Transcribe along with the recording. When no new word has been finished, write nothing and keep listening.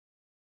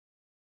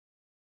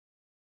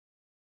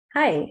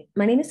Hi,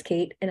 my name is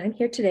Kate, and I'm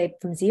here today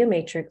from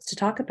Matrix to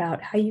talk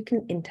about how you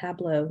can, in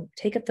Tableau,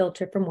 take a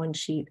filter from one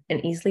sheet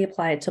and easily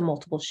apply it to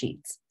multiple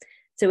sheets.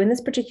 So in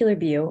this particular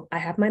view, I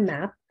have my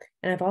map,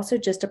 and I've also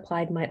just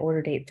applied my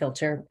order date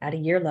filter at a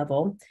year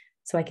level.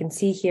 So I can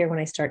see here when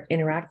I start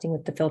interacting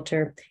with the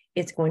filter,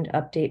 it's going to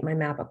update my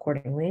map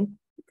accordingly.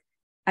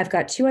 I've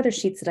got two other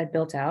sheets that I've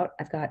built out.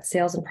 I've got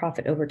sales and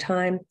profit over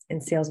time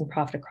and sales and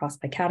profit across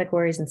by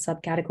categories and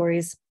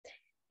subcategories.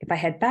 If I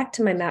head back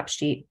to my map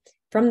sheet,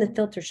 from the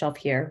filter shelf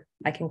here,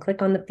 I can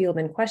click on the field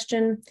in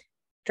question,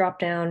 drop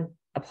down,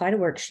 apply to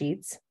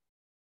worksheets.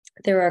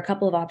 There are a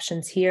couple of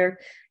options here.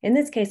 In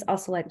this case, I'll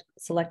select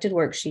selected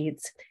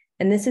worksheets,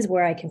 and this is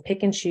where I can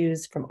pick and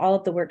choose from all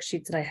of the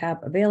worksheets that I have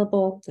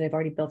available that I've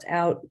already built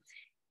out,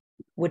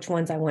 which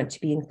ones I want to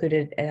be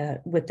included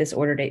with this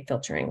order date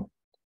filtering.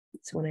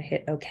 So when I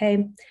hit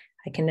OK,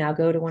 I can now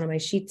go to one of my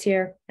sheets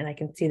here, and I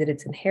can see that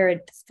it's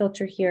inherited this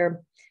filter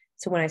here.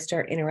 So when I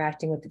start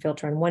interacting with the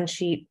filter on one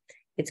sheet,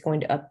 it's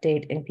going to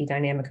update and be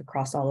dynamic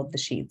across all of the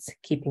sheets,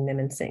 keeping them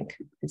in sync,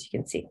 as you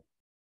can see.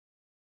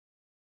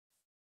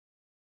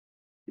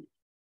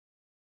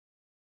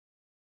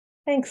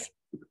 Thanks.